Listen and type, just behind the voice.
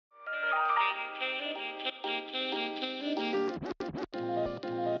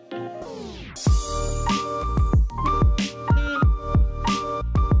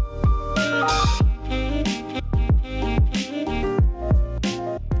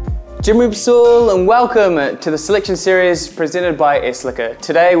Jimrupsul and welcome to the selection series presented by sliquor.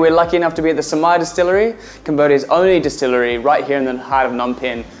 Today we're lucky enough to be at the Samai Distillery, Cambodia's only distillery right here in the heart of Phnom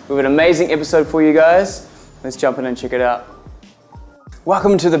Penh. We have an amazing episode for you guys. Let's jump in and check it out.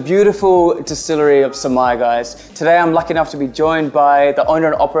 Welcome to the beautiful distillery of Samai, guys. Today I'm lucky enough to be joined by the owner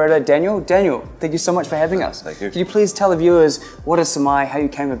and operator, Daniel. Daniel, thank you so much for having us. Thank you. Can you please tell the viewers what is Samai, how you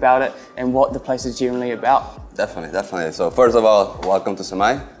came about it, and what the place is generally about? Definitely. So first of all, welcome to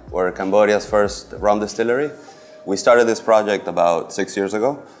Samai. We're Cambodia's first rum distillery. We started this project about 6 years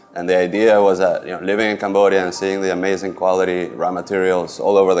ago, and the idea was that, living in Cambodia and seeing the amazing quality raw materials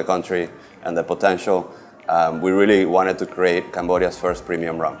all over the country and the potential, we really wanted to create Cambodia's first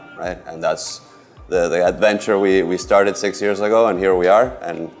premium rum, right? And that's the adventure we started 6 years ago, and here we are,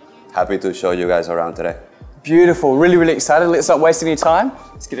 and happy to show you guys around today. Beautiful, really excited. Let's not waste any time.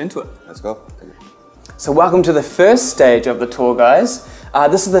 Let's get into it. Let's go. So welcome to the first stage of the tour, guys.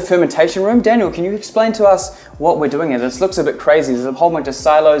 This is the fermentation room. Daniel, can you explain to us what we're doing here? This looks a bit crazy. There's a whole bunch of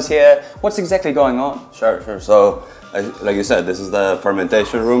silos here. What's exactly going on? Sure. So, like you said, this is the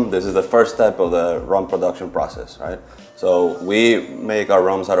fermentation room. This is the first step of the rum production process, right? So we make our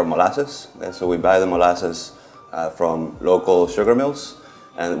rums out of molasses. Okay? So we buy the molasses from local sugar mills,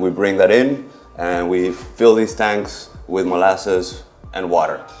 and we bring that in, and we fill these tanks with molasses and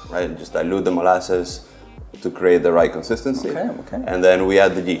water, right? Just dilute the molasses to create the right consistency. Okay. And then we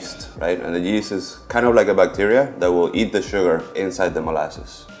add the yeast, right? And the yeast is kind of like a bacteria that will eat the sugar inside the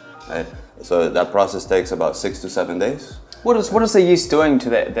molasses, right? So that process takes about 6 to 7 days. What is the yeast doing to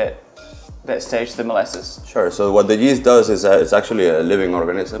that stage, the molasses? Sure, so what the yeast does is it's actually a living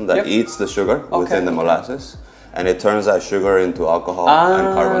organism that eats the sugar within the molasses, and it turns that sugar into alcohol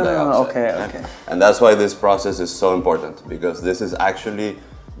and carbon dioxide. Okay. And that's why this process is so important, because this is actually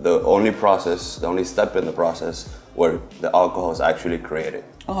the only process, the only step in the process where the alcohol is actually created.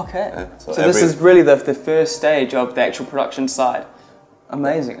 Okay. So this is really the first stage of the actual production side.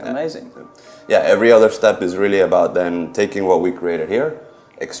 Amazing. Yeah, every other step is really about then taking what we created here,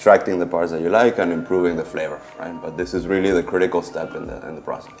 extracting the parts that you like, and improving the flavor, right? But this is really the critical step in the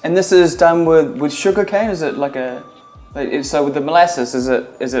process. And this is done with sugar cane? Is it like so with the molasses, is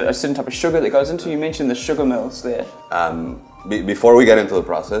it a certain type of sugar that goes into? You mentioned the sugar mills there. Before we get into the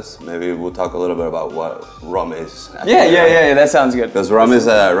process, maybe we'll talk a little bit about what rum is. Yeah, that sounds good. Because rum is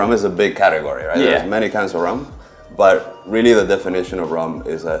a big category, right? Yeah. There's many kinds of rum, but really the definition of rum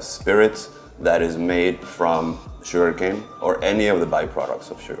is a spirit that is made from sugarcane or any of the byproducts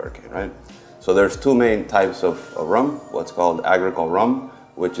of sugarcane, right? So there's two main types of rum, what's called agricole rum,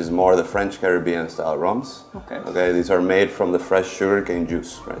 which is more the French Caribbean style rums. Okay, these are made from the fresh sugarcane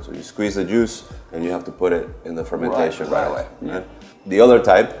juice, right? So you squeeze the juice and you have to put it in the fermentation right away. Yeah. Right? The other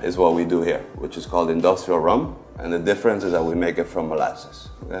type is what we do here, which is called industrial rum, and the difference is that we make it from molasses.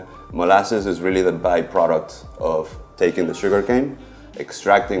 Okay? Molasses is really the byproduct of taking the sugarcane,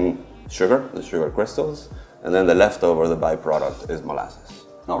 extracting sugar, the sugar crystals, and then the leftover, the byproduct, is molasses.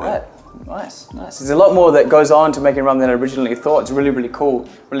 All right. Nice. There's a lot more that goes on to making rum than I originally thought. It's really cool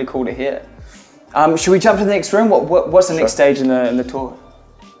to hear. Should we jump to the next room? What's the next stage in the tour?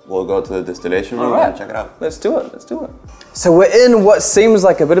 We'll go to the distillation room and check it out. Let's do it. So we're in what seems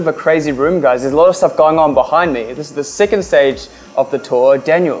like a bit of a crazy room, guys. There's a lot of stuff going on behind me. This is the second stage of the tour.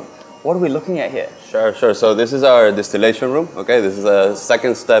 Daniel, what are we looking at here? Sure. So this is our distillation room. Okay, this is the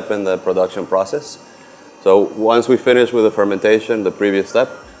second step in the production process. So once we finish with the fermentation, the previous step,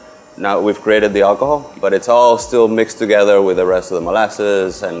 now we've created the alcohol, but it's all still mixed together with the rest of the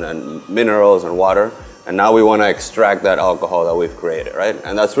molasses and minerals and water. And now we want to extract that alcohol that we've created, right?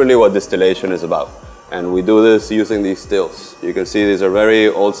 And that's really what distillation is about. And we do this using these stills. You can see these are very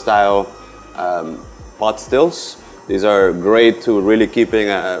old style pot stills. These are great to really keeping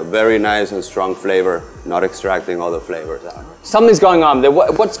a very nice and strong flavor, not extracting all the flavors out. Something's going on there.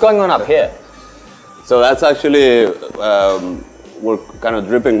 What's going on up here? So that's actually, we're kind of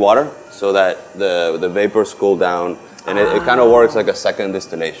dripping water so that the vapors cool down, and it kind of works like a second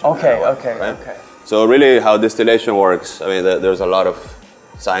distillation. Okay. So really how distillation works, I mean, there's a lot of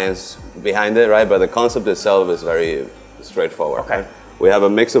science behind it, right? But the concept itself is very straightforward. Okay. Right? We have a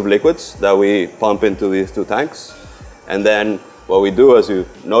mix of liquids that we pump into these two tanks. And then what we do, as you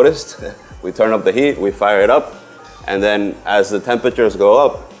noticed, we turn up the heat, we fire it up. And then as the temperatures go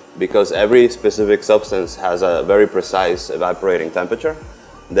up, because every specific substance has a very precise evaporating temperature,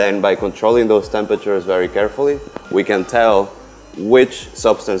 then by controlling those temperatures very carefully, we can tell which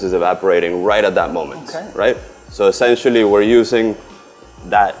substance is evaporating right at that moment, right? So essentially we're using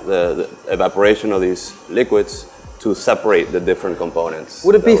the evaporation of these liquids to separate the different components.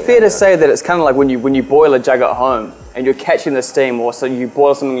 Would it be fair to say that it's kind of like when you boil a jug at home and you're catching the steam, or so you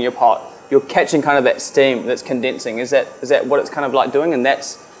boil something in your pot, you're catching kind of that steam that's condensing. Is that what it's kind of like doing, and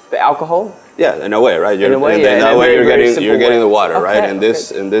that's the alcohol? Yeah, in a way, right? In a way, in that way, you're getting the water, okay, right? In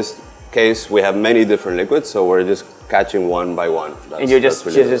this case, we have many different liquids, so we're just catching one by one. And you're just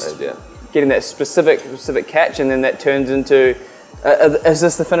getting that specific catch, and then that turns into. Is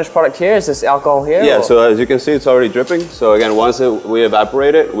this the finished product here? Is this alcohol here? Yeah, so as you can see, it's already dripping. So again, once we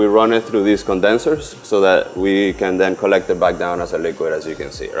evaporate it, we run it through these condensers so that we can then collect it back down as a liquid, as you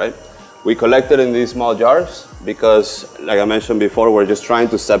can see, right? We collect it in these small jars because, like I mentioned before, we're just trying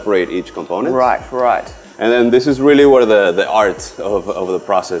to separate each component. Right. And then this is really where the art of the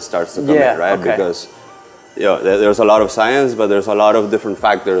process starts to come in, right? Okay. Because there's a lot of science, but there's a lot of different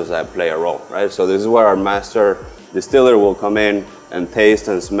factors that play a role, right? So this is where our master distiller will come in and taste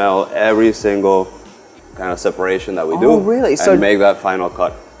and smell every single kind of separation that we do. Really? And make that final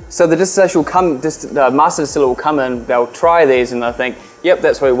cut. So the distillation will come, the master distiller will come in, they'll try these and they'll think, yep,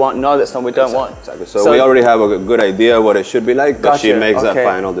 that's what we want, no, that's not what we don't want. Exactly. So we already have a good idea what it should be like, but she makes that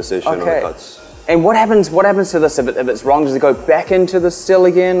final decision on the cuts. And what happens to this if it's wrong? Does it go back into the still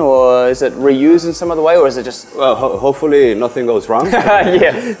again, or is it reused in some other way, or is it just... Well, hopefully nothing goes wrong.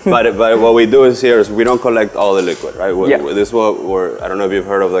 Yeah. But what we do is we don't collect all the liquid, right? This is what I don't know if you've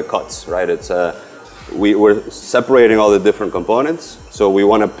heard of the cuts, right? It's we're separating all the different components, so we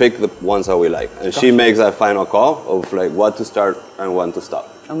want to pick the ones that we like. And she makes that final call of like what to start and when to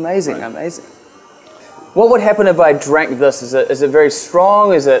stop. Amazing, right? Amazing. What would happen if I drank this? Is it very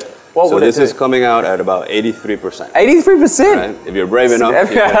strong? Is it... So this is coming out at about 83%. 83%? Right? If you're brave enough,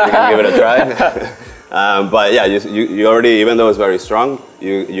 you can give it a try. But yeah, you already, even though it's very strong,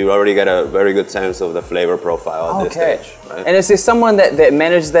 you already get a very good sense of the flavor profile at this stage. Right? And is there someone that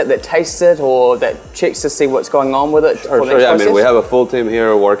manages that tastes it or that checks to see what's going on with it? Sure, yeah. I mean, we have a full team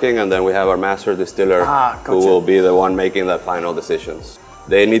here working, and then we have our master distiller who will be the one making the final decisions.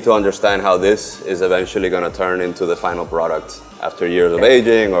 They need to understand how this is eventually going to turn into the final product after years of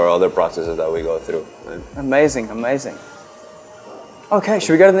aging or other processes that we go through. Right? Amazing, amazing. Okay,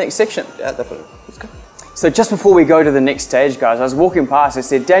 should we go to the next section? Yeah, definitely. Let's go. So just before we go to the next stage, guys, I was walking past, I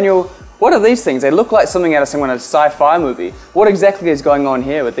said, Daniel, what are these things? They look like something out of some kind of sci-fi movie. What exactly is going on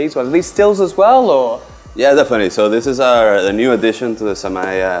here with these ones? Are these stills as well, or? Yeah, definitely. So this is the new addition to the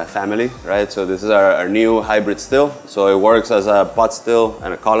Samai family, right? So this is our new hybrid still. So it works as a pot still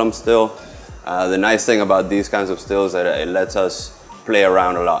and a column still. The nice thing about these kinds of stills is that it lets us play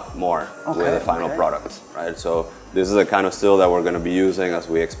around a lot more with the final product, right? So this is the kind of still that we're going to be using as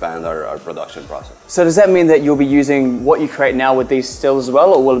we expand our production process. So does that mean that you'll be using what you create now with these stills as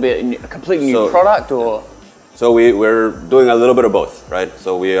well, or will it be a completely new product, or? So we're doing a little bit of both, right?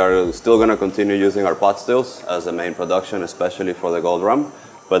 So we are still going to continue using our pot stills as the main production, especially for the gold rum.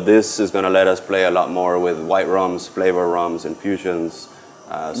 But this is going to let us play a lot more with white rums, flavor rums, infusions.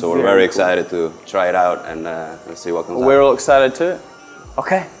 So we're very excited to try it out and see what comes out. We're all excited too.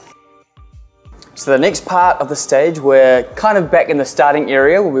 Okay. So the next part of the stage, we're kind of back in the starting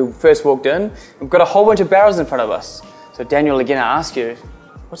area where we first walked in. We've got a whole bunch of barrels in front of us. So Daniel, again, I ask you,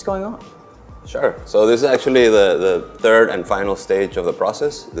 what's going on? Sure. So this is actually the third and final stage of the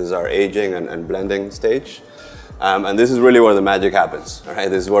process. This is our aging and blending stage. And this is really where the magic happens. All right?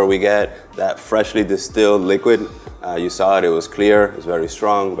 This is where we get that freshly distilled liquid. You saw it, it was clear, it was very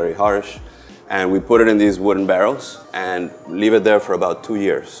strong, very harsh. And we put it in these wooden barrels and leave it there for about 2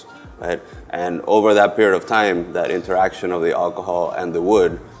 years. Right? And over that period of time, that interaction of the alcohol and the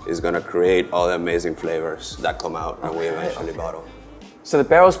wood is going to create all the amazing flavors that come out and we eventually bottle. So the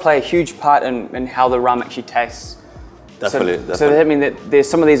barrels play a huge part in how the rum actually tastes. Definitely. So does that mean that there's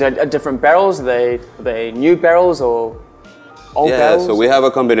some of these are different barrels? Are they new barrels or old barrels? Yeah, so we have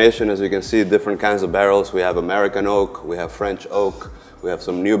a combination, as you can see, different kinds of barrels. We have American oak, we have French oak, we have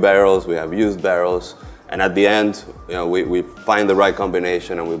some new barrels, we have used barrels. And at the end, we find the right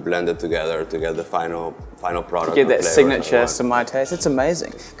combination and we blend it together to get the final product. To get that signature Samai taste. It's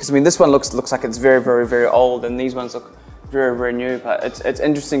amazing. Because I mean, this one looks like it's very, very, very old, and these ones look very, very new. But it's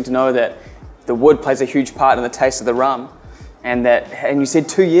interesting to know that the wood plays a huge part in the taste of the rum, and you said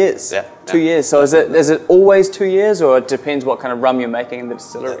 2 years. Yeah. 2 years. So is it always 2 years, or it depends what kind of rum you're making in the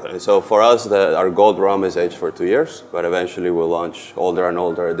distillery? Definitely. So for us, our gold rum is aged for 2 years, but eventually we'll launch older and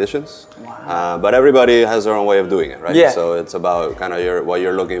older editions. Wow. But everybody has their own way of doing it, right? Yeah. So it's about kind of what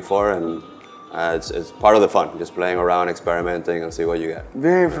you're looking for, and it's part of the fun, just playing around, experimenting, and see what you get.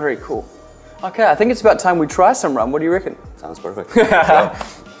 Very, very cool. Okay, I think it's about time we try some rum. What do you reckon? Sounds perfect.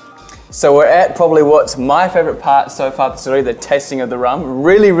 So we're at probably what's my favorite part so far of the story, the tasting of the rum.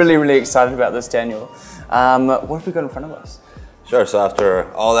 Really, really, really excited about this, Daniel. What have we got in front of us? Sure, so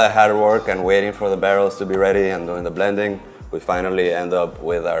after all that hard work and waiting for the barrels to be ready and doing the blending, we finally end up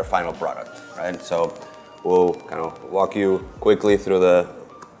with our final product, right? So we'll kind of walk you quickly through the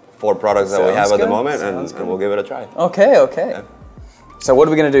 4 products that we have at the moment, and we'll give it a try. Okay. Yeah. So what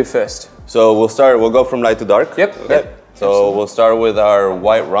are we going to do first? So we'll go from light to dark. Yep. Okay. Yep. So Absolutely. we'll start with our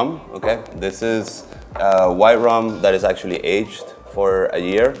white rum, okay? This is white rum that is actually aged for a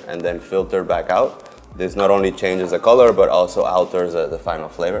year and then filtered back out. This not only changes the color, but also alters the final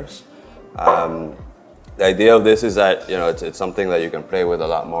flavors. The idea of this is that, you know, it's something that you can play with a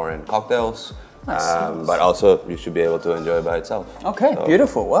lot more in cocktails, Nice. but also you should be able to enjoy it by itself. Okay, So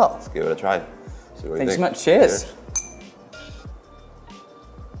beautiful. Well, let's give it a try. See what you thanks so think. much. Cheers.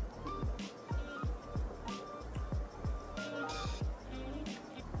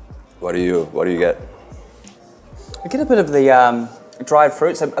 What do you get? I get a bit of the dried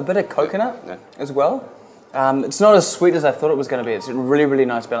fruits, a bit of coconut as well. It's not as sweet as I thought it was going to be. It's a really, really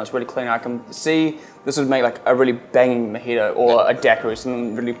nice balance, really clean. I can see this would make like a really banging mojito or a daiquiri,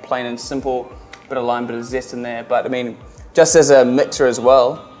 something really plain and simple, bit of lime, bit of zest in there. But I mean, just as a mixer as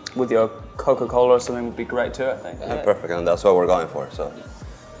well, with your Coca-Cola or something would be great too, I think. Yeah, perfect, and that's what we're going for, so.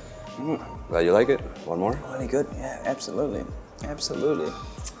 Glad you like it. One more? Really good, yeah, absolutely. Absolutely.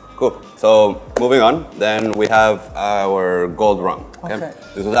 Cool. So moving on, then we have our gold rum. Okay.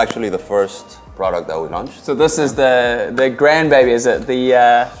 This was actually the first product that we launched. So this is the grandbaby, is it?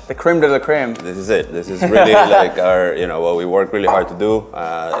 The creme de la creme. This is it. This is really like our, you know, what we work really hard to do.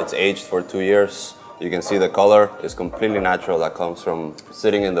 It's aged for 2 years. You can see the color is completely natural. That comes from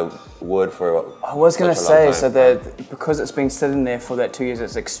sitting in the wood for I was going to such a long say, time. so that because it's been sitting there for that 2 years,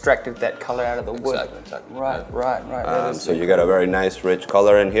 it's extracted that color out of the wood. Exactly. Right. That is So you get a very nice, rich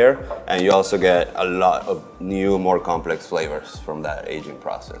color in here, and you also get a lot of new, more complex flavors from that aging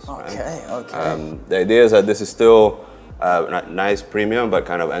process. Okay. The idea is that this is still nice premium, but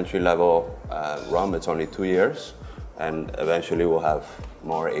kind of entry-level rum. It's only 2 years, and eventually we'll have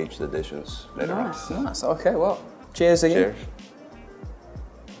more aged editions later on. Nice. Okay, well, cheers again. Cheers.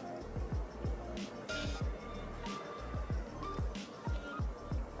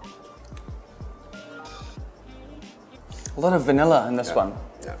 A lot of vanilla in this one.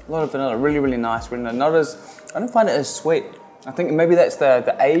 Yeah. A lot of vanilla, really, really nice. Really not as, I don't find it as sweet. I think maybe that's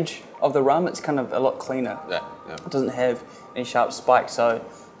the age of the rum. It's kind of a lot cleaner. Yeah. It doesn't have any sharp spikes, so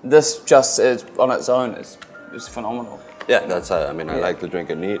this just is on its own is phenomenal. Yeah, that's. I mean, I like to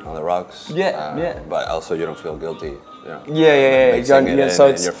drink it neat on the rocks. Yeah. But also, you don't feel guilty. You know, Yeah. mixing it So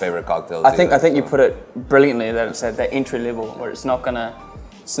in it's your favorite cocktails. I think you put it brilliantly that it's at that entry level where it's not gonna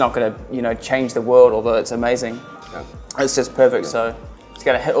change the world, although it's amazing. Yeah. It's just perfect. So it's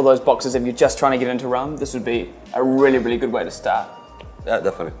gonna hit all those boxes. If you're just trying to get into rum, this would be a really, really good way to start. Yeah,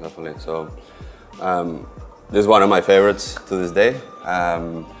 definitely. So, this is one of my favorites to this day.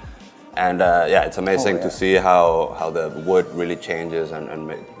 It's amazing to see how the wood really changes and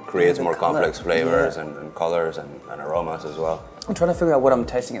creates more complex flavors and colors and aromas as well. I'm trying to figure out what I'm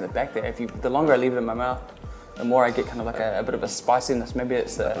tasting at the back there. The longer I leave it in my mouth, the more I get kind of like a bit of a spiciness. Maybe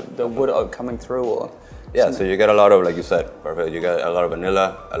it's the wood oak coming through, or so you get a lot of, like you said, perfect. You get a lot of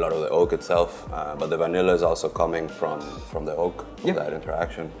vanilla, a lot of the oak itself, but the vanilla is also coming from the oak, from that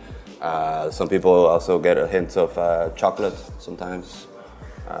interaction. Some people also get a hint of chocolate sometimes.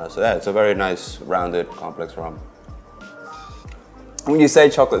 It's a very nice, rounded, complex rum. When you say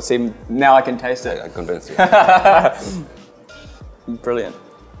chocolate, see, now I can taste it. I convinced you. Brilliant.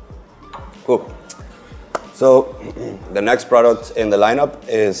 Cool. So the next product in the lineup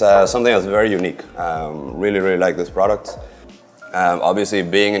is something that's very unique. Really like this product. Obviously,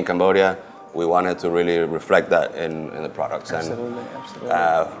 being in Cambodia, we wanted to really reflect that in the products. Absolutely.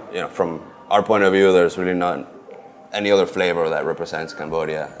 From our point of view, there's really not any other flavor that represents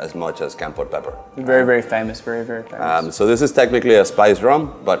Cambodia as much as Kampot pepper. Very famous. Very famous. So this is technically a spiced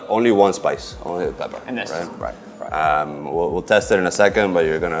rum, but only one spice, only the pepper. And that's right. We'll test it in a second, but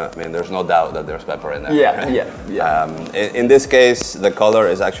there's no doubt that there's pepper in there. Yeah. In this case, the color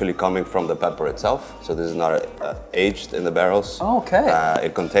is actually coming from the pepper itself. So this is not aged in the barrels. Oh, okay.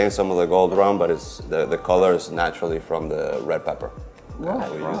 It contains some of the gold rum, but the color is naturally from the red pepper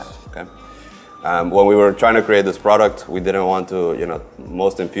that we use. Okay. When we were trying to create this product, we didn't want to,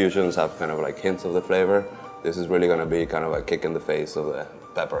 most infusions have kind of like hints of the flavor. This is really going to be kind of a kick in the face of the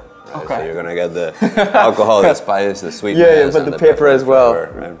pepper. Right? Okay. So you're going to get the alcohol, the spice, the sweetness. But the pepper as well.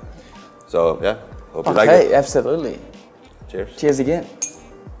 Flavor, right? So, hope you like it. Okay, absolutely. Cheers. Cheers again.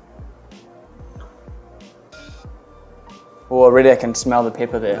 Oh, already I can smell the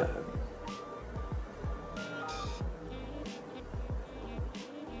pepper there.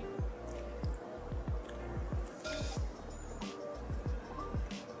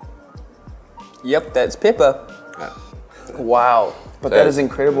 Yep, that's pepper. Yeah. Wow. But So that is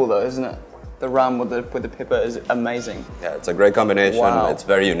incredible though, isn't it? The rum with the pepper is amazing. Yeah, it's a great combination. Wow. It's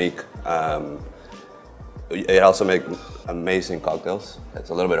very unique. It also makes amazing cocktails. It's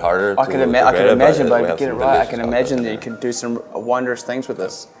a little bit harder. I can imagine, but to get it right, I can imagine that you can do some wondrous things with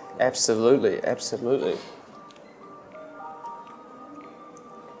this. Absolutely, absolutely.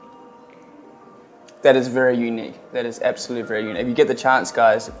 That is very unique. That is absolutely very unique. If you get the chance,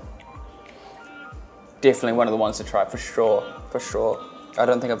 guys, definitely one of the ones to try, for sure, for sure. I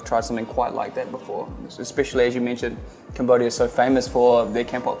don't think I've tried something quite like that before, especially as you mentioned, Cambodia is so famous for their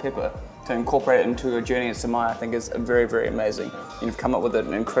Kampot pepper. To incorporate it into your journey in Samai, I think is very, very amazing. You've come up with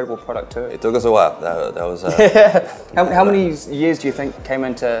an incredible product too. It took us a while. That was. How many years do you think came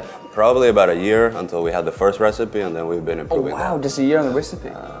into? Probably about a year until we had the first recipe, and then we've been improving. Oh wow, that. Just a year on the recipe.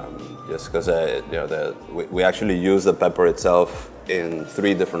 Just because we actually use the pepper itself in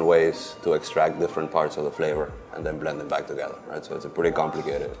 3 different ways to extract different parts of the flavor and then blend them back together, right? So it's a pretty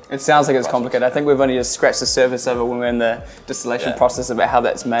complicated. It sounds like it's complicated. I think we've only just scratched the surface of it when we're in the distillation process about how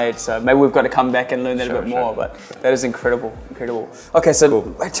that's made. So maybe we've got to come back and learn that a bit more. But that is incredible, incredible. Okay, so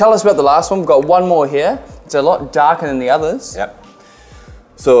tell us about the last one. We've got one more here. It's a lot darker than the others. Yep.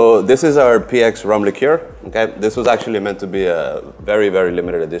 So this is our PX rum liqueur. Okay, this was actually meant to be a very, very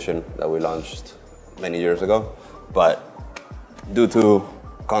limited edition that we launched many years ago, but due to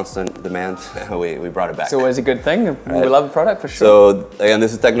constant demand, we brought it back. It's always a good thing. Right. We love the product for sure. So again,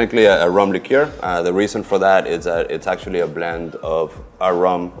 this is technically a rum liqueur. The reason for that is that it's actually a blend of our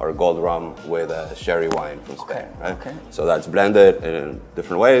rum, our gold rum, with a sherry wine from Spain. Right? Okay. So that's blended in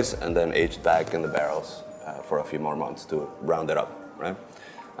different ways and then aged back in the barrels for a few more months to round it up. Right.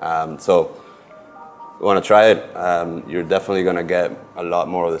 So you want to try it. You're definitely going to get a lot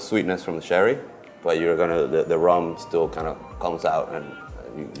more of the sweetness from the sherry, but you're the rum still kind of comes out and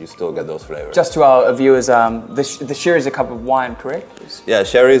you still get those flavors. Just to our viewers, the sherry is a cup of wine, correct? Yeah,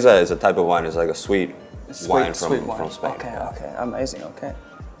 sherry is a type of wine. It's like a sweet wine from Spain. Okay, okay, amazing. Okay,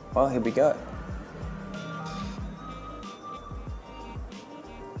 well, here we go.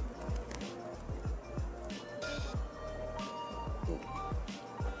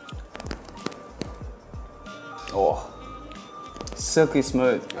 Oh, silky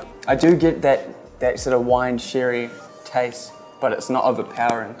smooth. Yep. I do get that sort of wine sherry taste, but it's not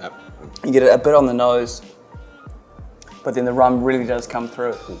overpowering. Yep. You get it a bit on the nose, but then the rum really does come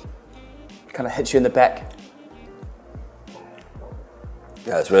through. It kind of hits you in the back.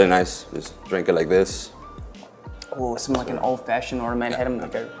 Yeah, it's really nice. Just drink it like this. Oh, something like an old fashioned or a Manhattan,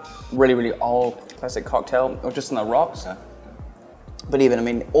 like a really, really old classic cocktail, or just on the rocks. Yeah. But even, I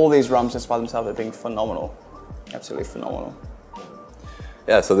mean, all these rums just by themselves are being phenomenal. Absolutely phenomenal.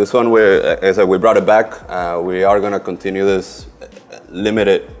 Yeah, so this one, as we brought it back. We are going to continue this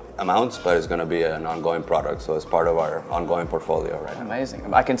limited amounts, but it's going to be an ongoing product. So it's part of our ongoing portfolio right now.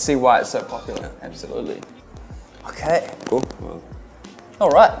 Amazing. I can see why it's so popular. Yeah. Absolutely. Okay. Cool. Well, all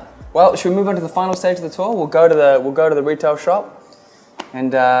right. Well, should we move on to the final stage of the tour? We'll go to the retail shop,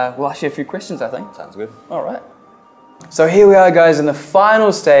 and we'll ask you a few questions, I think. Sounds good. All right. So here we are, guys, in the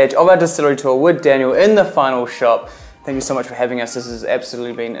final stage of our distillery tour with Daniel in the final shop. Thank you so much for having us. This has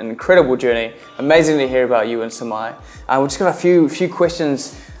absolutely been an incredible journey. Amazing to hear about you and Samai. We'll just got a few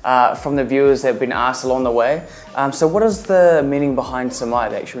questions from the viewers that have been asked along the way. So what is the meaning behind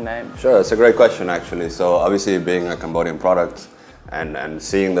Samai, the actual name? Sure, it's a great question actually. So obviously being a Cambodian product and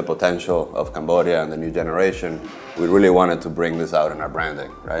seeing the potential of Cambodia and the new generation, we really wanted to bring this out in our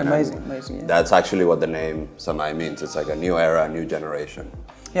branding, right? Amazing, amazing. Yeah. That's actually what the name Samai means. It's like a new era, a new generation.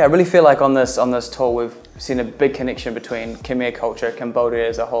 Yeah, I really feel like on this tour we've seen a big connection between Khmer culture, Cambodia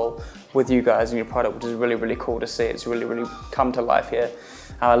as a whole, with you guys and your product, which is really, really cool to see. It's really, really come to life here.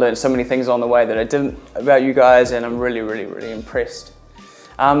 I learned so many things on the way that I didn't about you guys, and I'm really, really, really impressed.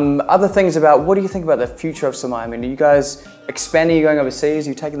 Other things about, what do you think about the future of Samai? I mean, are you guys expanding, are you going overseas? Are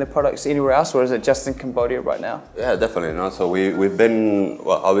you taking the products anywhere else, or is it just in Cambodia right now? Yeah, definitely. No? So we've been,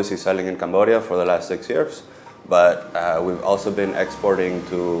 well, obviously selling in Cambodia for the last 6 years, but we've also been exporting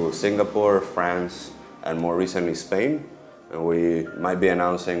to Singapore, France, and more recently Spain. And we might be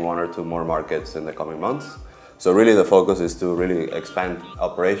announcing 1 or 2 more markets in the coming months. So really the focus is to really expand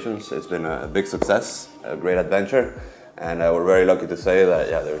operations. It's been a big success, a great adventure. And we're very lucky to say that,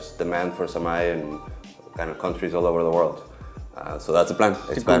 yeah, there's demand for Samai in kind of countries all over the world. So that's the plan,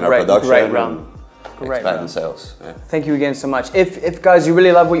 expand our production and expand sales. Yeah. Thank you again so much. If guys, you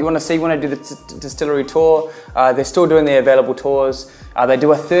really love what you want to see, want to do the distillery tour, they're still doing the available tours. They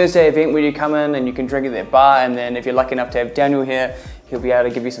do a Thursday event where you come in and you can drink at their bar, and then if you're lucky enough to have Daniel here, he'll be able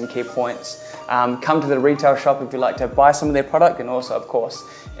to give you some key points. Come to the retail shop if you'd like to buy some of their product, and also, of course,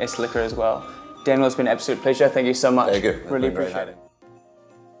 sliquor as well. Daniel, it's been an absolute pleasure. Thank you so much. Thank you. Really It's been great appreciate it. having you.